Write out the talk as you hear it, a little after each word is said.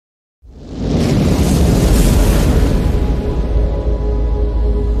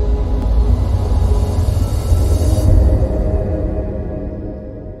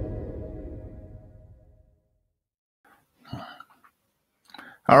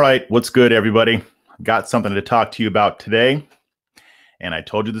All right, what's good, everybody? Got something to talk to you about today, and I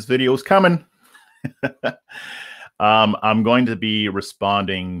told you this video was coming. I'm going to be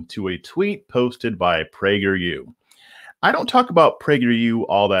responding to a tweet posted by PragerU. I don't talk about PragerU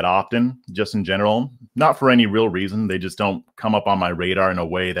all that often, just in general, not for any real reason. They just don't come up on my radar in a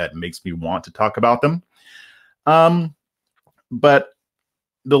way that makes me want to talk about them. But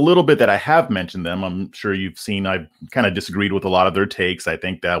the little bit that I have mentioned them, I'm sure you've seen, I've kind of disagreed with a lot of their takes. I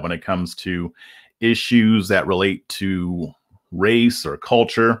think that when it comes to issues that relate to race or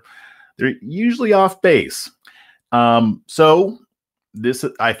culture, they're usually off base. So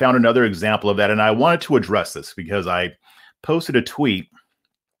I found another example of that, and I wanted to address this because I posted a tweet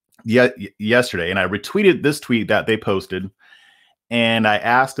yesterday, and I retweeted this tweet that they posted, and I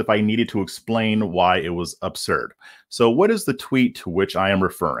asked if I needed to explain why it was absurd. So what is the tweet to which I am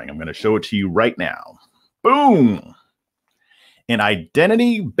referring? I'm going to show it to you right now. Boom! An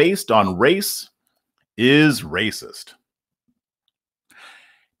identity based on race is racist.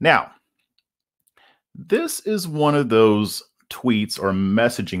 Now, this is one of those tweets or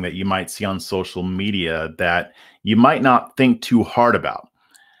messaging that you might see on social media that you might not think too hard about.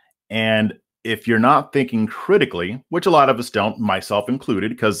 And if you're not thinking critically, which a lot of us don't, myself included,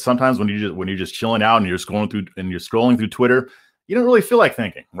 because sometimes when you're just chilling out and you're scrolling through Twitter, you don't really feel like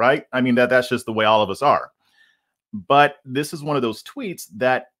thinking, right? I mean, that's just the way all of us are. But this is one of those tweets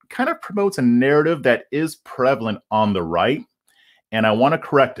that kind of promotes a narrative that is prevalent on the right, and I want to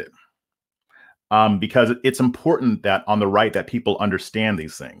correct it. Because it's important that on the right that people understand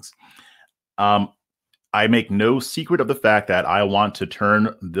these things. I make no secret of the fact that I want to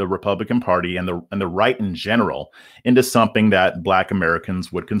turn the Republican Party and the right in general into something that Black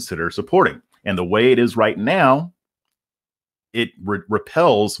Americans would consider supporting. And the way it is right now, it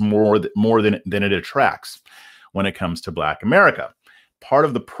repels more than it attracts when it comes to Black America. Part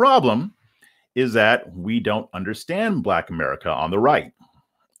of the problem is that we don't understand Black America on the right.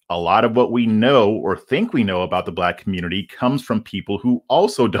 A lot of what we know or think we know about the Black community comes from people who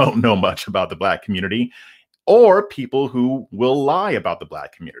also don't know much about the Black community, or people who will lie about the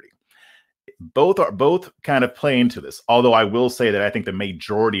Black community. Both kind of play into this. Although I will say that I think the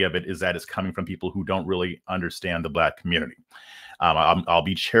majority of it is that it's coming from people who don't really understand the Black community. I'll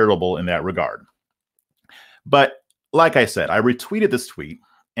be charitable in that regard. But like I said, I retweeted this tweet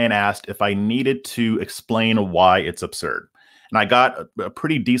and asked if I needed to explain why it's absurd. And I got a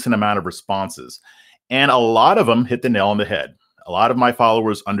pretty decent amount of responses. And a lot of them hit the nail on the head. A lot of my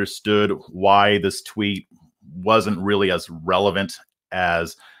followers understood why this tweet wasn't really as relevant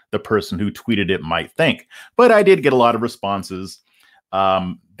as the person who tweeted it might think. But I did get a lot of responses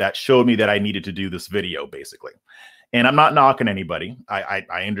that showed me that I needed to do this video, basically. And I'm not knocking anybody. I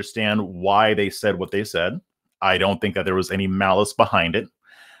understand why they said what they said. I don't think that there was any malice behind it.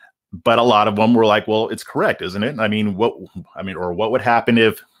 But a lot of them were like, well, it's correct, isn't it? Or what would happen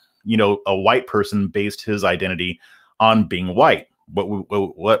if, a white person based his identity on being white? What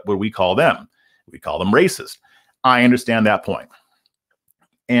would we call them? We call them racist. I understand that point.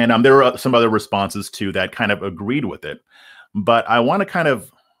 And there were some other responses too that kind of agreed with it. But I want to kind of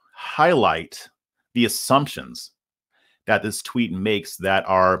highlight the assumptions that this tweet makes that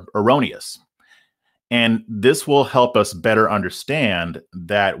are erroneous. And this will help us better understand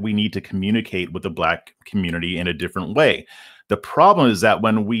that we need to communicate with the Black community in a different way. The problem is that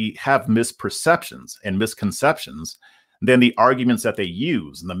when we have misperceptions and misconceptions, then the arguments that they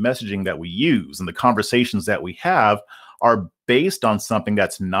use and the messaging that we use and the conversations that we have are based on something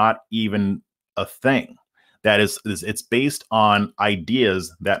that's not even a thing. It's based on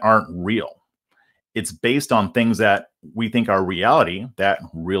ideas that aren't real. It's based on things that we think are reality that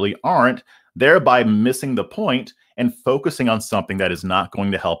really aren't, thereby missing the point and focusing on something that is not going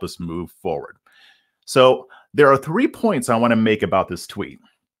to help us move forward. So there are 3 points I want to make about this tweet,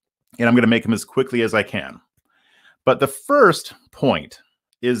 and I'm going to make them as quickly as I can. But the first point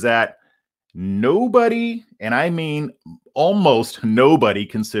is that nobody, and I mean almost nobody,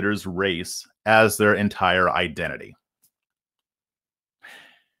 considers race as their entire identity.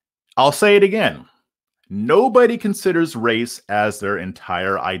 I'll say it again. Nobody considers race as their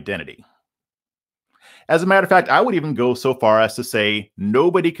entire identity. As a matter of fact, I would even go so far as to say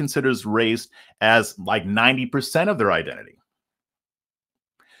nobody considers race as like 90% of their identity.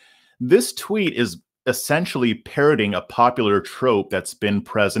 This tweet is essentially parroting a popular trope that's been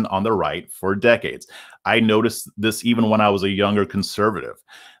present on the right for decades. I noticed this even when I was a younger conservative.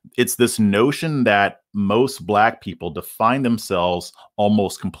 It's this notion that most Black people define themselves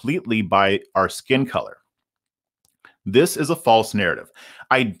almost completely by our skin color. This is a false narrative.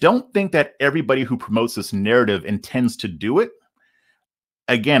 I don't think that everybody who promotes this narrative intends to do it.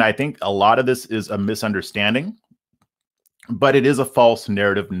 Again, I think a lot of this is a misunderstanding, but it is a false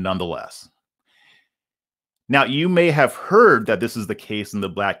narrative nonetheless. Now, you may have heard that this is the case in the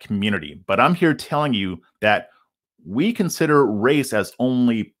Black community, but I'm here telling you that we consider race as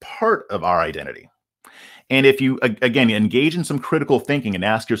only part of our identity. And if you, again, engage in some critical thinking and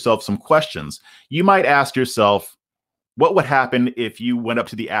ask yourself some questions, you might ask yourself, what would happen if you went up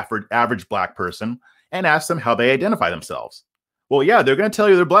to the average Black person and asked them how they identify themselves? Well, yeah, they're going to tell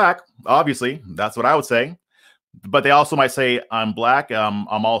you they're Black. Obviously, that's what I would say. But they also might say, I'm Black. I'm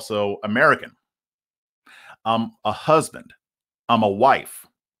also American. I'm a husband. I'm a wife.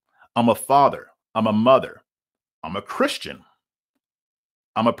 I'm a father. I'm a mother. I'm a Christian.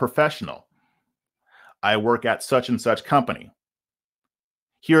 I'm a professional. I work at such and such company.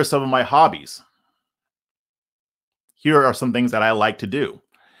 Here are some of my hobbies. Here are some things that I like to do.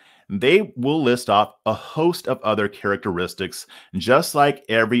 They will list off a host of other characteristics, just like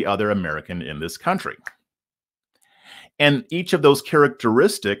every other American in this country. And each of those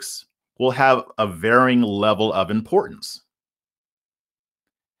characteristics will have a varying level of importance.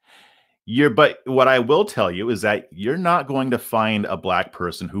 But what I will tell you is that you're not going to find a Black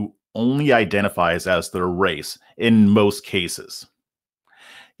person who only identifies as their race in most cases.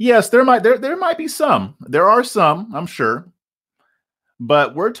 Yes, there might be some. There are some, I'm sure.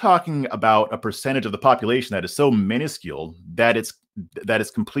 But we're talking about a percentage of the population that is so minuscule that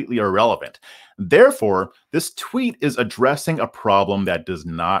it's completely irrelevant. Therefore, this tweet is addressing a problem that does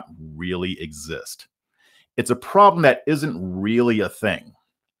not really exist. It's a problem that isn't really a thing.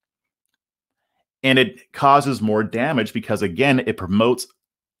 And it causes more damage because, again, it promotes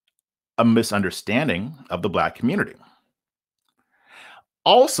a misunderstanding of the Black community.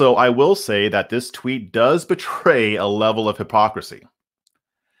 Also, I will say that this tweet does betray a level of hypocrisy.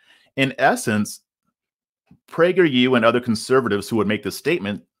 In essence, PragerU and other conservatives who would make this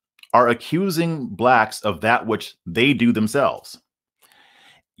statement are accusing Blacks of that which they do themselves.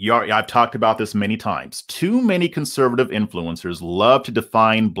 I've talked about this many times. Too many conservative influencers love to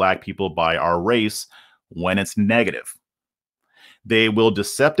define Black people by our race when it's negative. They will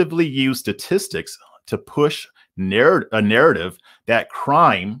deceptively use statistics to push a narrative that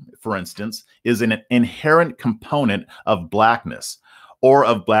crime, for instance, is an inherent component of Blackness or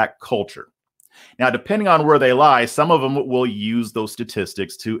of Black culture. Now, depending on where they lie, some of them will use those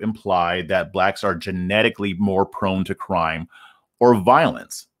statistics to imply that Blacks are genetically more prone to crime or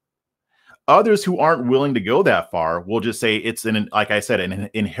violence. Others who aren't willing to go that far will just say it's, like I said, an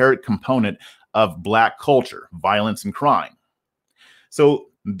inherent component of Black culture, violence and crime. So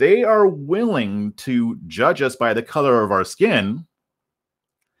they are willing to judge us by the color of our skin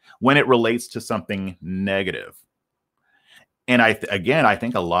when it relates to something negative. And I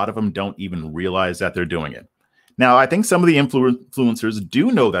think a lot of them don't even realize that they're doing it. Now, I think some of the influencers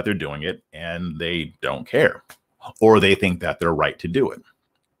do know that they're doing it and they don't care, or they think that they're right to do it.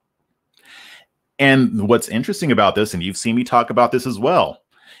 And what's interesting about this, and you've seen me talk about this as well,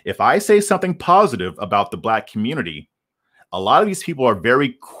 if I say something positive about the Black community, a lot of these people are very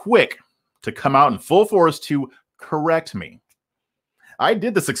quick to come out in full force to correct me. I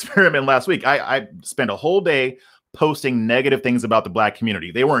did this experiment last week. I spent a whole day posting negative things about the Black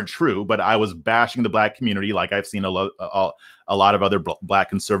community. They weren't true, but I was bashing the Black community like I've seen a lot of other Black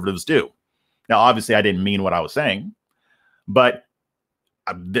conservatives do. Now, obviously, I didn't mean what I was saying, but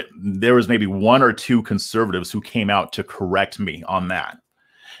there was maybe one or two conservatives who came out to correct me on that.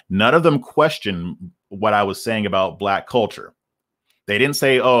 None of them questioned what I was saying about Black culture. They didn't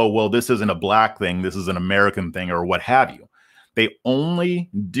say, oh, well, this isn't a Black thing, this is an American thing, or what have you. They only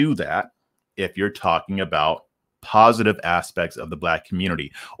do that if you're talking about positive aspects of the Black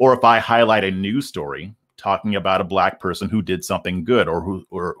community, or if I highlight a news story talking about a Black person who did something good or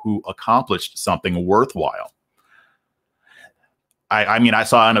who accomplished something worthwhile. I mean, I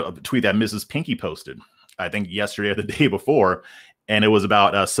saw a tweet that Mrs. Pinky posted, I think yesterday or the day before, and it was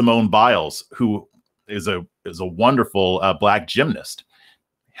about Simone Biles, who is a wonderful Black gymnast,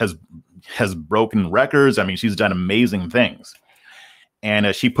 has broken records. I mean, she's done amazing things.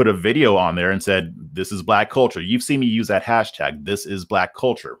 And she put a video on there and said, this is Black culture. You've seen me use that hashtag, this is Black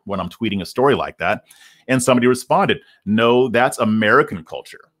culture, when I'm tweeting a story like that. And somebody responded, no, that's American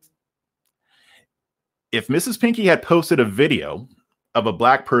culture. If Mrs. Pinky had posted a video of a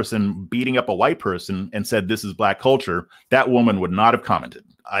Black person beating up a white person and said, this is Black culture, that woman would not have commented.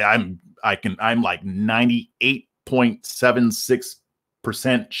 I'm like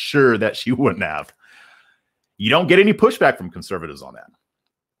 98.76% sure that she wouldn't have. You don't get any pushback from conservatives on that.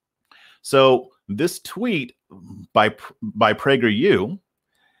 So this tweet by PragerU,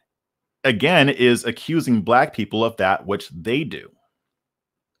 again, is accusing Black people of that which they do.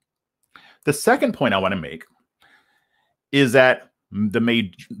 The second point I want to make is that the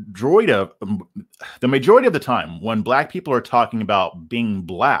majority of the time when Black people are talking about being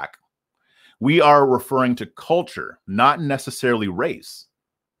Black, we are referring to culture, not necessarily race.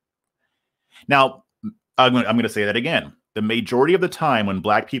 Now, I'm going to say that again. The majority of the time when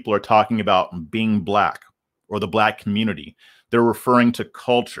Black people are talking about being Black or the Black community, they're referring to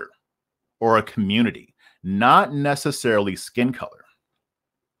culture or a community, not necessarily skin color.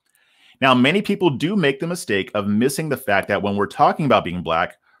 Now, many people do make the mistake of missing the fact that when we're talking about being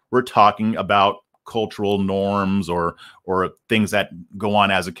Black, we're talking about cultural norms or things that go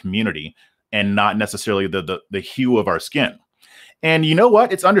on as a community and not necessarily the hue of our skin. And you know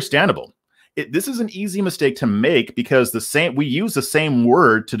what? It's understandable. This is an easy mistake to make because we use the same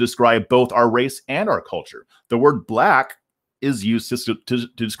word to describe both our race and our culture. The word Black is used to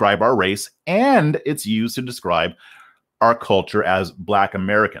describe our race, and it's used to describe our culture as Black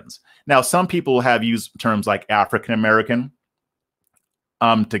Americans. Now, some people have used terms like African American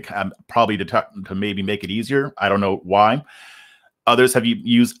to maybe make it easier. I don't know why. Others have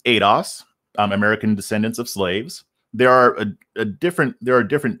used ADOS, American descendants of slaves. There are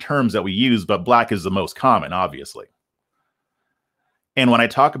different terms that we use, but Black is the most common, obviously. And when I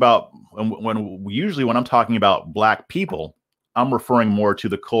talk about when I'm talking about Black people, I'm referring more to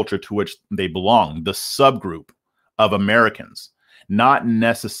the culture to which they belong, the subgroup of Americans, not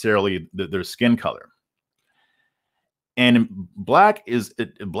necessarily their skin color. And Black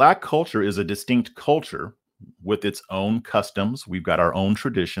culture is a distinct culture with its own customs. We've got our own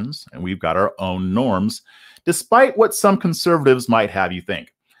traditions and we've got our own norms, despite what some conservatives might have you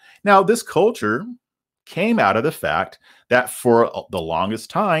think. Now, this culture came out of the fact that for the longest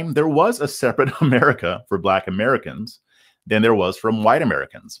time, there was a separate America for Black Americans than there was from white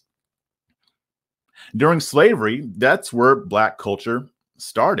Americans. During slavery, that's where Black culture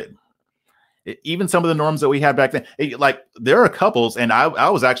started. Even some of the norms that we had back then, like there are couples, and I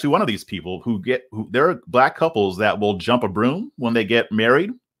was actually one of these people there are Black couples that will jump a broom when they get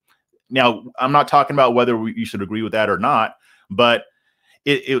married. Now, I'm not talking about whether you should agree with that or not, but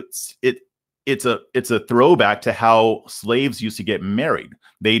it's a throwback to how slaves used to get married.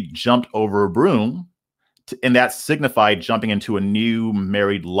 They jumped over a broom, and that signified jumping into a new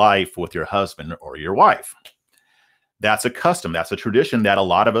married life with your husband or your wife. That's a custom. That's a tradition that a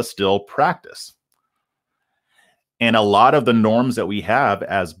lot of us still practice. And a lot of the norms that we have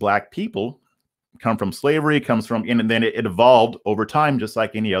as Black people come from slavery, and then it evolved over time, just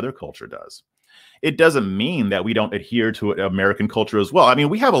like any other culture does. It doesn't mean that we don't adhere to American culture as well. I mean,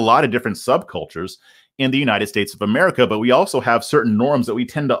 we have a lot of different subcultures in the United States of America, but we also have certain norms that we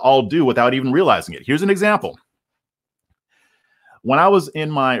tend to all do without even realizing it. Here's an example. When I was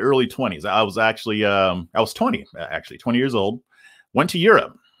in my early 20s, I was 20 years old, went to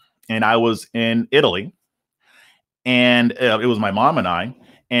Europe, and I was in Italy, and it was my mom and I,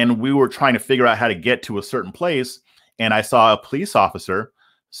 and we were trying to figure out how to get to a certain place, and I saw a police officer.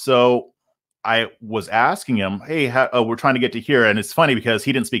 So I was asking him, hey, we're trying to get to here. And it's funny because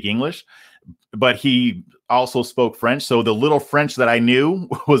he didn't speak English, but he also spoke French. So the little French that I knew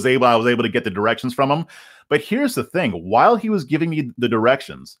I was able to get the directions from him. But here's the thing. While he was giving me the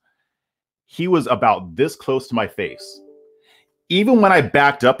directions, he was about this close to my face. Even when I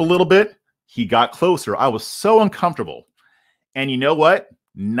backed up a little bit, he got closer. I was so uncomfortable. And you know what?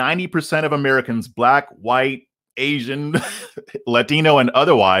 90% of Americans, Black, white, Asian, Latino, and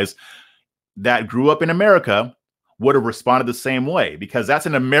otherwise, that grew up in America would have responded the same way, because that's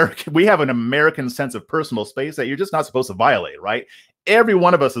we have an American sense of personal space that you're just not supposed to violate, right? Every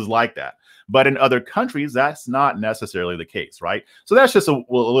one of us is like that. But in other countries, that's not necessarily the case, right? So that's just a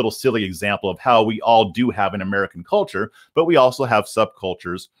little silly example of how we all do have an American culture, but we also have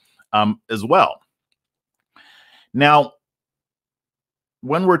subcultures as well. Now,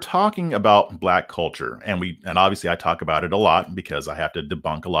 when we're talking about Black culture, and obviously I talk about it a lot because I have to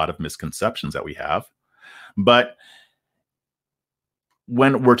debunk a lot of misconceptions that we have, but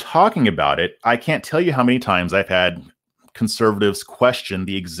when we're talking about it, I can't tell you how many times I've had conservatives question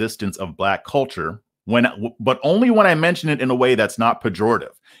the existence of Black culture, but only when I mention it in a way that's not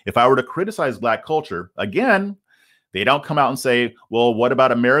pejorative. If I were to criticize Black culture, again, they don't come out and say, well, what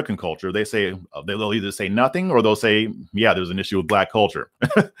about American culture? They'll either say nothing or they'll say, yeah, there's an issue with Black culture.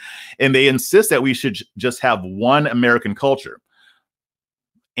 And they insist that we should just have one American culture.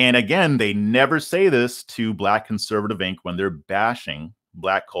 And again, they never say this to Black Conservative Inc. when they're bashing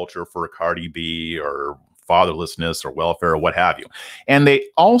Black culture for Cardi B or fatherlessness or welfare or what have you. And they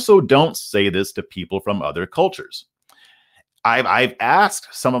also don't say this to people from other cultures. I've asked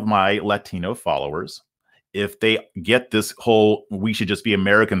some of my Latino followers if they get this whole we should just be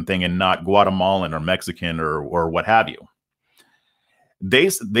American thing and not Guatemalan or Mexican or what have you.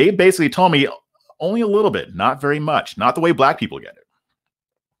 They basically told me only a little bit, not very much, not the way Black people get it.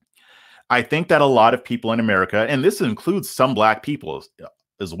 I think that a lot of people in America, and this includes some Black people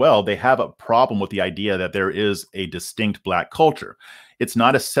as well, they have a problem with the idea that there is a distinct Black culture. It's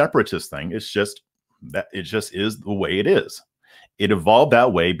not a separatist thing. It's just that it just is the way it is. It evolved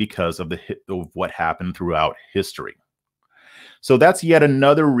that way because of what happened throughout history. So that's yet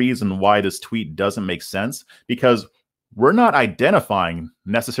another reason why this tweet doesn't make sense, because we're not identifying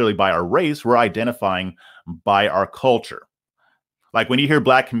necessarily by our race. We're identifying by our culture. Like when you hear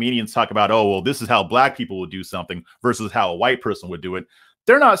Black comedians talk about, oh, well, this is how Black people would do something versus how a white person would do it.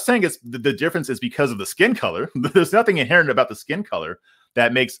 They're not saying it's the difference is because of the skin color. There's nothing inherent about the skin color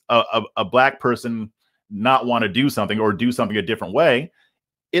that makes a Black person not want to do something or do something a different way.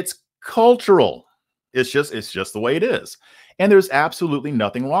 It's cultural. It's just the way it is. And there's absolutely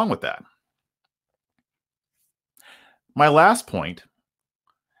nothing wrong with that. My last point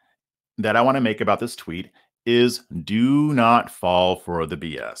that I want to make about this tweet is do not fall for the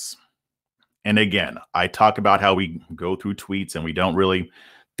BS. And again, I talk about how we go through tweets and we don't really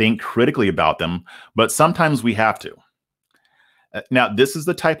think critically about them, but sometimes we have to. Now, this is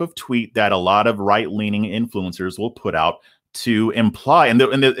the type of tweet that a lot of right-leaning influencers will put out to imply, and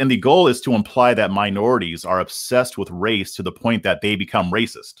the goal is to imply that minorities are obsessed with race to the point that they become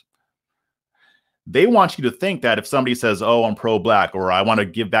racist. They want you to think that if somebody says, oh, I'm pro-Black, or I want to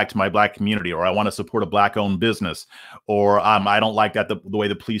give back to my Black community, or I want to support a Black-owned business, or I don't like that the way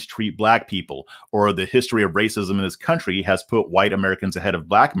the police treat Black people, or the history of racism in this country has put white Americans ahead of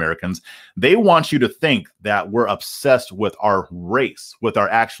Black Americans, they want you to think that we're obsessed with our race, with our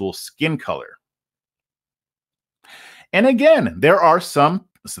actual skin color. And again, there are some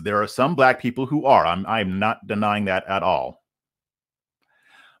Black people who are. I'm not denying that at all.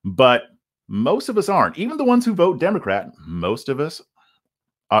 But most of us aren't. Even the ones who vote Democrat, most of us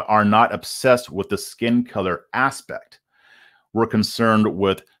are not obsessed with the skin color aspect. We're concerned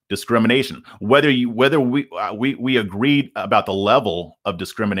with discrimination. Whether we agreed about the level of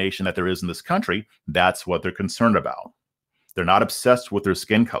discrimination that there is in this country, that's what they're concerned about. They're not obsessed with their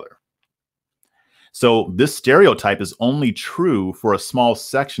skin color. So this stereotype is only true for a small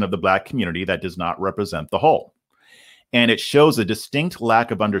section of the Black community that does not represent the whole. And it shows a distinct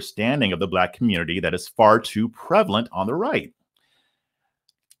lack of understanding of the Black community that is far too prevalent on the right.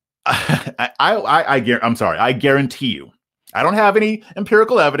 I'm sorry, I guarantee you, I don't have any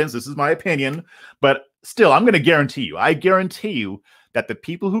empirical evidence, this is my opinion, but still, I'm going to guarantee you, I guarantee you that the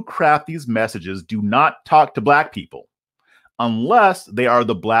people who craft these messages do not talk to Black people unless they are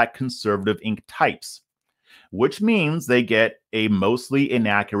the Black conservative ink types, which means they get a mostly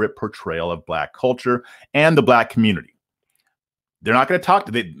inaccurate portrayal of Black culture and the Black community. They're not going to talk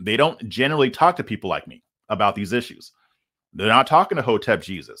to, they don't generally talk to people like me about these issues. They're not talking to Hotep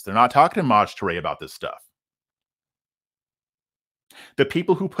Jesus. They're not talking to Maj Touré about this stuff. The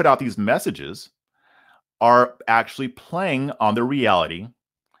people who put out these messages are actually playing on the reality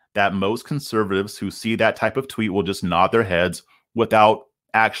that most conservatives who see that type of tweet will just nod their heads without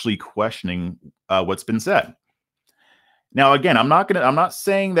actually questioning what's been said. Now, again, I'm not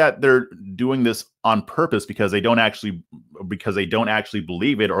saying that they're doing this on purpose because they don't actually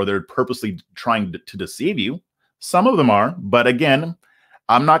believe it, or they're purposely trying to deceive you. Some of them are, but again,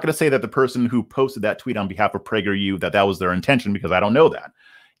 I'm not going to say that the person who posted that tweet on behalf of PragerU that was their intention, because I don't know that.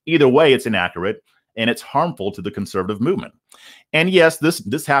 Either way, it's inaccurate and it's harmful to the conservative movement. And yes,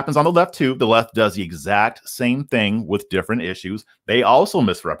 this happens on the left too. The left does the exact same thing with different issues. They also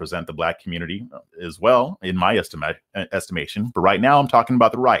misrepresent the Black community as well, in my estimation. But right now, I'm talking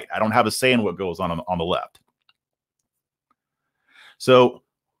about the right. I don't have a say in what goes on the left. So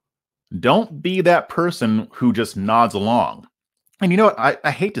don't be that person who just nods along. And you know what?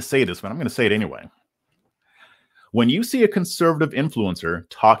 I hate to say this, but I'm going to say it anyway. When you see a conservative influencer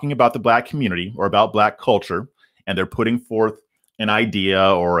talking about the Black community or about Black culture, and they're putting forth an idea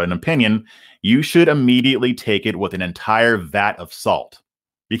or an opinion, you should immediately take it with an entire vat of salt,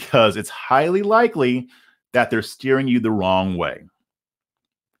 because it's highly likely that they're steering you the wrong way.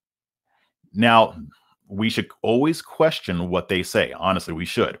 Now, we should always question what they say. Honestly, we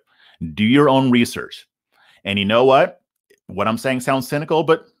should. Do your own research. And you know what? What I'm saying sounds cynical,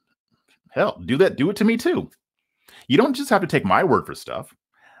 but hell, do that. Do it to me too. You don't just have to take my word for stuff.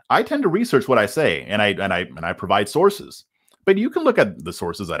 I tend to research what I say, and I provide sources. But you can look at the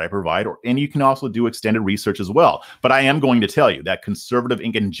sources that I provide, and you can also do extended research as well. But I am going to tell you that conservative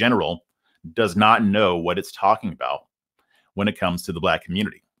ink in general does not know what it's talking about when it comes to the Black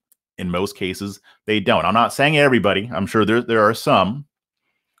community. In most cases, they don't. I'm not saying everybody. I'm sure there are some,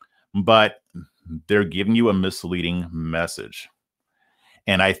 but they're giving you a misleading message.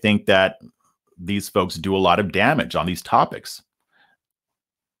 And I think that these folks do a lot of damage on these topics.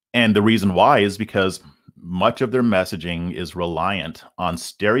 And the reason why is because much of their messaging is reliant on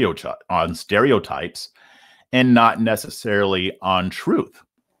stereotypes and not necessarily on truth.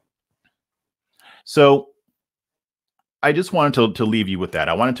 So I just wanted to leave you with that.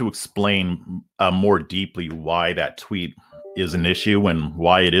 I wanted to explain more deeply why that tweet is an issue and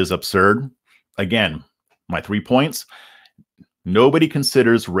why it is absurd. Again, my 3 points. Nobody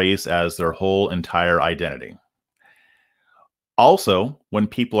considers race as their whole entire identity. Also, when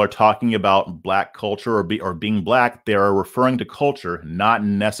people are talking about Black culture or being Black, they are referring to culture, not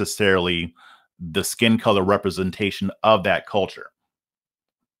necessarily the skin color representation of that culture.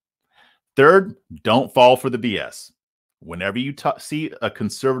 Third, don't fall for the BS. Whenever you see a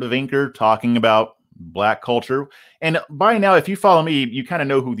conservative anchor talking about Black culture, and by now, if you follow me, you kind of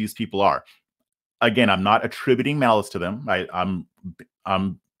know who these people are. Again, I'm not attributing malice to them.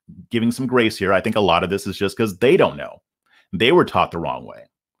 I'm giving some grace here. I think a lot of this is just because they don't know. They were taught the wrong way.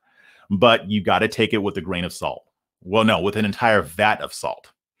 But you got to take it with a grain of salt. Well, no, with an entire vat of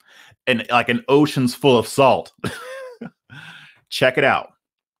salt. And like an ocean's full of salt. Check it out.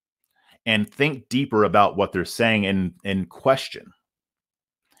 And think deeper about what they're saying and question.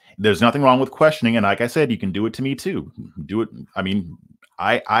 There's nothing wrong with questioning. And like I said, you can do it to me too. Do it. I mean,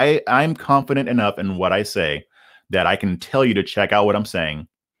 I'm confident enough in what I say that I can tell you to check out what I'm saying.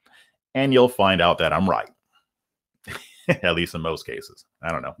 And you'll find out that I'm right. At least in most cases.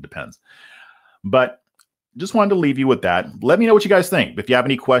 I don't know. Depends. But just wanted to leave you with that. Let me know what you guys think. If you have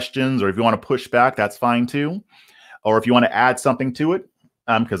any questions or if you want to push back, that's fine too. Or if you want to add something to it,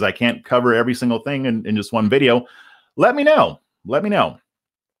 because I can't cover every single thing in just one video, let me know. Let me know.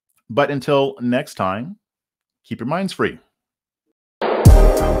 But until next time, keep your minds free.